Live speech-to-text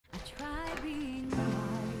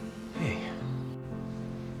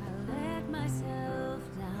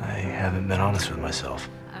haven't been honest with myself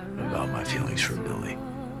about my feelings for Billie.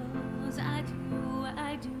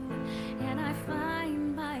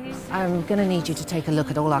 I'm gonna need you to take a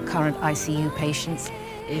look at all our current ICU patients.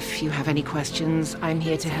 If you have any questions, I'm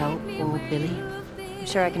here to help, or Billie. I'm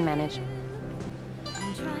sure I can manage.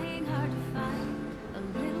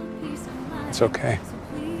 It's okay.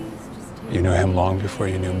 You knew him long before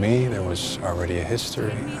you knew me. There was already a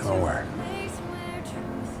history. I'm aware.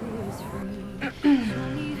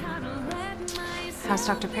 How's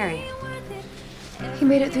Dr. Perry? He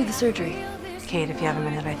made it through the surgery. Cade, if you have a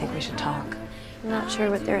minute, I think we should talk. I'm not sure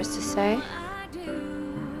what there is to say.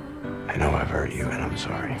 I know I've hurt you, and I'm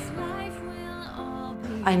sorry.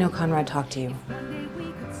 I know Conrad talked to you.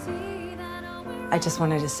 I just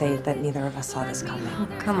wanted to say that neither of us saw this coming. Oh,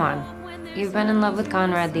 come on. You've been in love with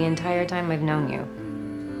Conrad the entire time I've known you.